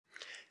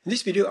In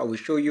this video, I will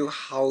show you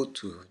how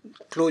to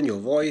clone your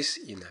voice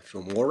in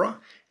Filmora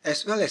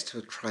as well as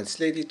to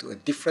translate it to a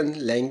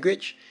different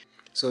language.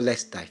 So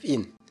let's dive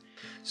in.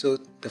 So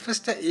the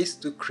first step is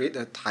to create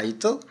a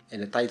title,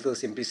 and the title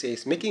simply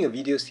says making a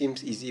video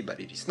seems easy,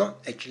 but it is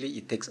not. Actually,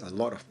 it takes a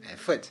lot of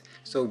effort.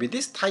 So with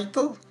this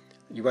title,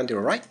 you want to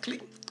right click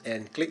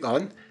and click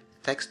on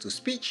text to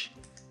speech,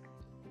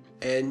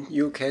 and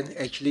you can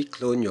actually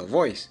clone your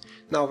voice.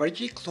 Now I've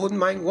actually cloned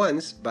mine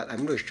once, but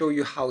I'm going to show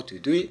you how to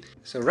do it.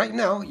 So right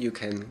now you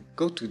can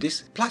go to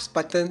this plus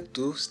button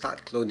to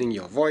start cloning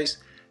your voice.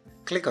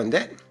 Click on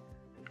that,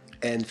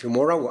 and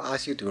Filmora will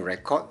ask you to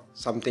record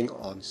something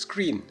on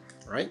screen,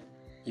 right?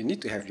 You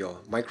need to have your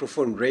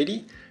microphone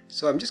ready.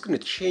 So I'm just going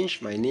to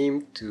change my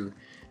name to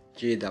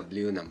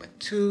JW number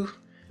 2.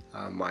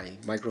 My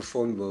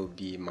microphone will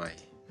be my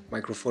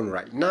microphone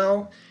right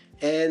now.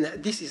 And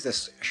this is a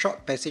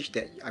short passage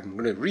that I'm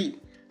going to read.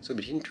 So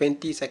between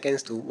 20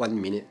 seconds to 1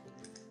 minute.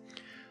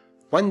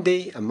 One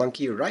day, a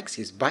monkey rides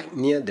his bike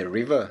near the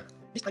river.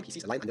 This time he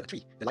sees a lion under a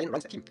tree. The lion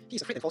runs at him. He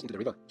is afraid and falls into the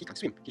river. He can't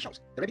swim. He shouts.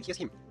 The rabbit hears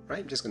him. Right?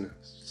 I'm just going to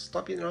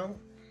stop it now.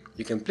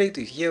 You can play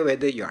to hear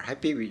whether you are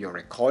happy with your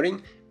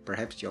recording.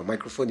 Perhaps your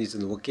microphone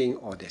isn't working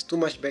or there's too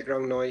much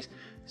background noise.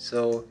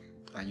 So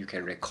you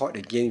can record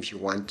again if you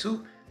want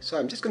to. So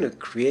I'm just going to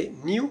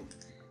create new.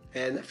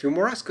 And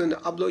Filmora is going to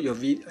upload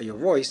your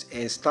voice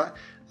and start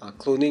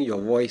cloning your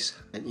voice,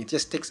 and it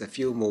just takes a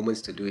few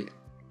moments to do it.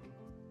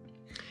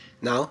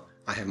 Now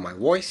I have my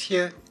voice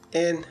here,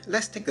 and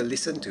let's take a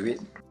listen to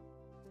it.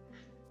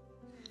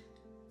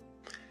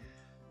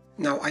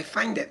 Now I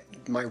find that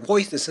my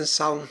voice doesn't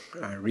sound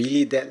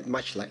really that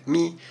much like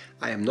me.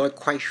 I am not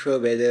quite sure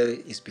whether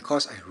it's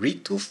because I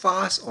read too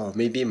fast, or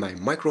maybe my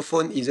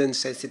microphone isn't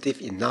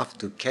sensitive enough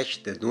to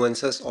catch the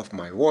nuances of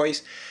my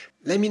voice.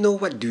 Let me know,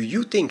 what do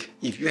you think?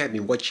 If you have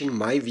been watching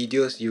my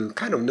videos, you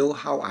kind of know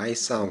how I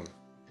sound.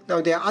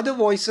 Now there are other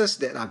voices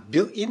that are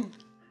built in.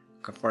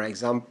 For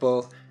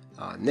example,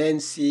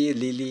 Nancy,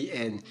 Lily,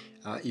 and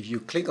if you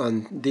click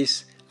on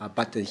this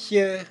button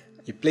here,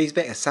 it plays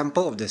back a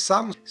sample of the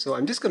sound. So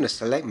I'm just going to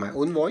select my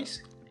own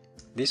voice,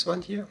 this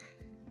one here,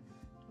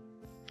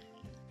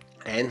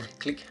 and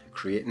click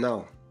Create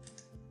Now.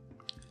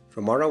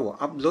 Filmora will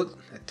upload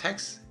a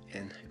text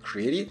and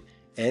create it,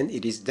 and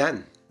it is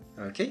done.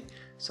 Okay,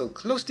 so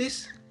close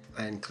this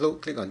and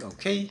click on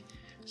OK.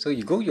 So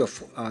you go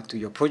to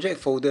your project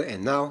folder,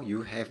 and now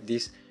you have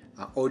this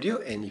audio,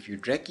 and if you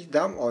drag it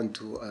down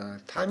onto a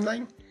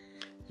timeline,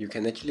 you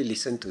can actually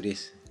listen to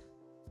this.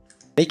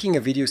 Making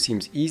a video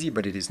seems easy,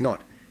 but it is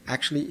not.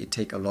 Actually, it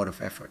takes a lot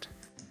of effort.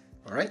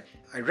 Alright,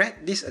 I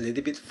read this a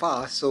little bit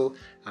fast, so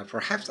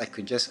perhaps I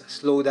could just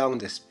slow down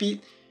the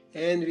speed,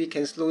 and we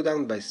can slow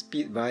down by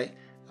speed by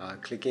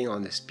clicking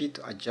on the speed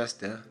to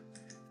adjust the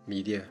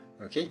media.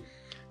 Okay,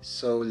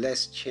 so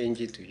let's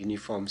change it to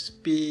uniform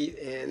speed,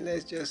 and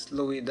let's just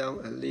slow it down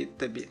a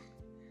little bit.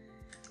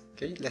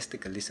 Okay, let's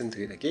take a listen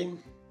to it again.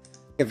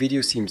 A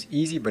video seems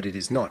easy, but it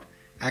is not.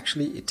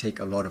 Actually, it takes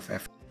a lot of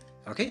effort.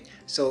 Okay,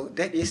 so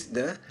that is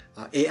the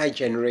AI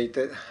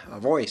generated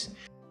voice.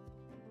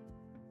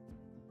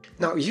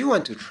 Now, if you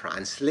want to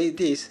translate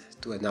this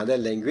to another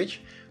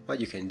language, what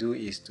you can do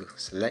is to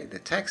select the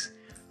text,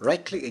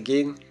 right click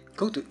again,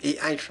 go to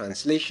AI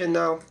translation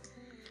now,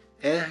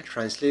 and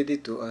translate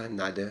it to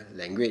another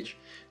language.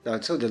 Now,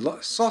 so the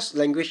source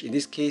language in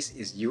this case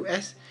is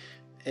US,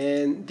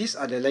 and these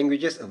are the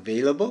languages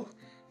available.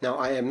 Now,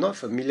 I am not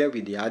familiar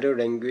with the other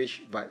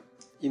language, but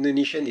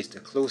Indonesian is the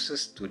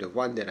closest to the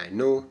one that I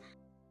know.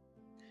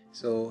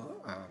 So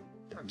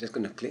I'm just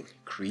going to click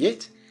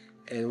Create,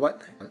 and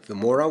what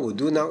Filmora will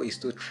do now is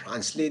to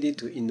translate it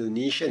to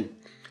Indonesian.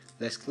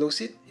 Let's close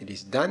it. It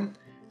is done.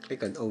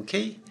 Click on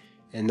OK,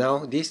 and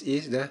now this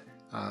is the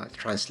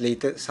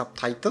translated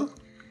subtitle.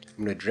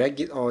 I'm going to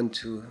drag it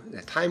onto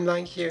the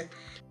timeline here.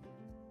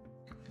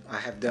 I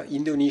have the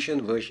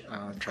Indonesian version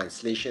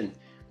translation.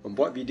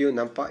 Membuat video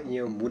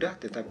nampaknya mudah,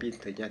 tetapi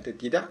ternyata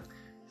tidak.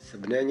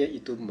 Sebenarnya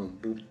itu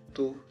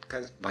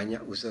membutuhkan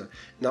banyak usaha.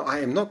 Now I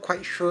am not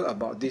quite sure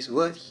about this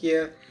word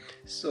here,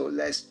 so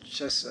let's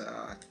just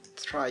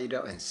try it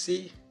out and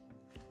see.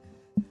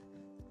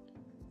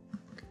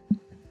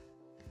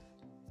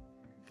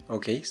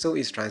 Okay, so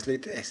it's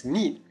translated as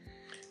need.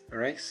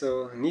 Alright,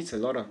 so needs a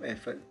lot of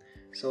effort.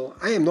 So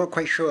I am not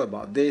quite sure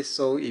about this,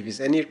 so if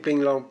it's anything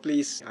wrong,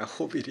 please, I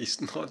hope it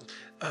is not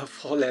a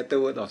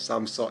 4-letter word of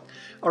some sort.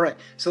 Alright,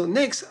 so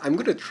next I'm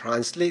going to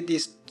translate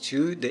this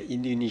to the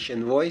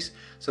Indonesian voice.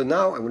 So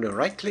now I'm going to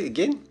right click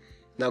again.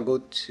 Now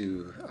go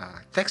to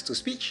text to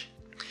speech.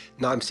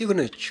 Now I'm still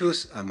going to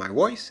choose my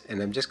voice,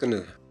 and I'm just going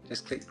to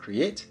click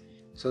Create.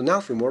 So now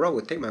Filmora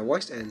will take my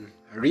voice and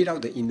read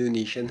out the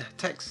Indonesian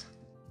text.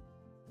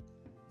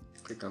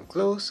 Click on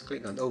Close,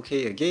 click on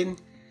OK again.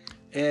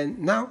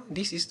 And now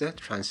this is the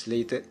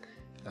translated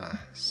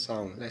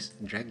sound. Let's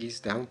drag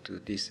this down to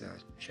this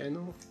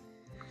channel.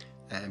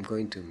 I'm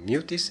going to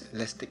mute this.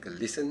 Let's take a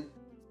listen.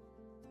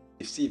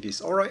 See if it's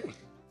alright.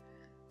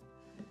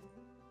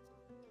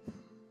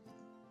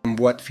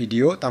 Membuat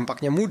video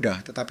tampaknya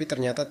mudah, tetapi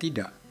ternyata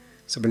tidak.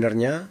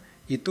 Sebenarnya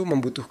itu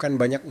membutuhkan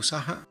banyak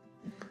usaha.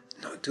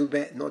 Not too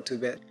bad, not too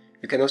bad.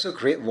 You can also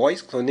create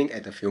voice cloning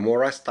at the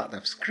Filmora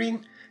startup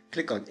screen.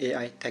 Click on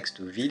AI text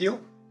to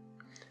video.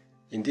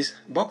 In this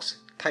box,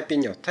 type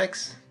in your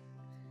text,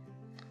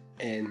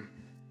 and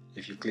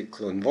if you click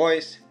clone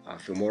voice,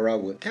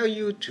 Filmora will tell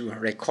you to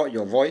record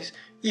your voice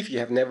if you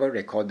have never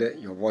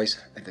recorded your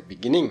voice at the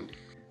beginning.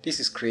 This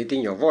is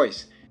creating your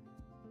voice.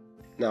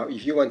 Now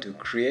if you want to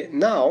create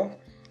now,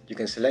 you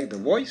can select the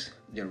voice,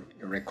 your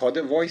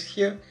recorded voice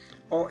here,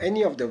 or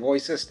any of the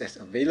voices that's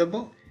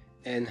available,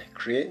 and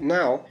create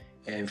now,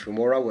 and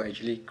Filmora will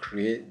actually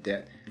create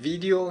that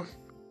video.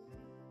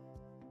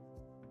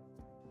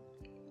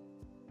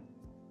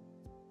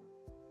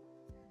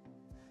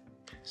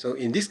 So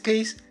in this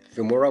case,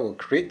 Filmora will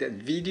create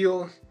that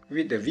video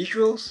with the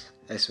visuals,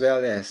 as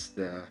well as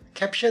the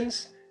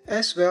captions,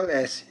 as well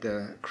as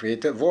the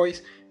created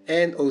voice,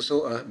 and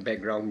also a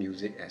background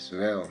music as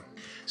well.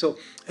 So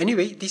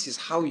anyway, this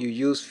is how you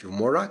use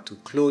Filmora to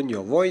clone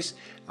your voice.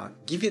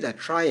 Give it a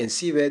try and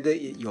see whether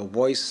your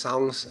voice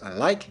sounds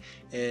alike,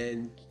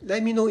 and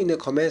let me know in the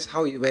comments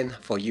how it went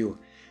for you.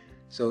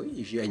 So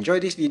if you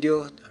enjoyed this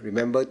video,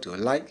 remember to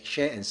like,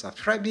 share and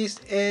subscribe this,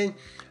 and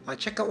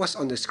check out what's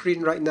on the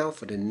screen right now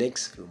for the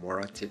next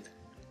Filmora tip.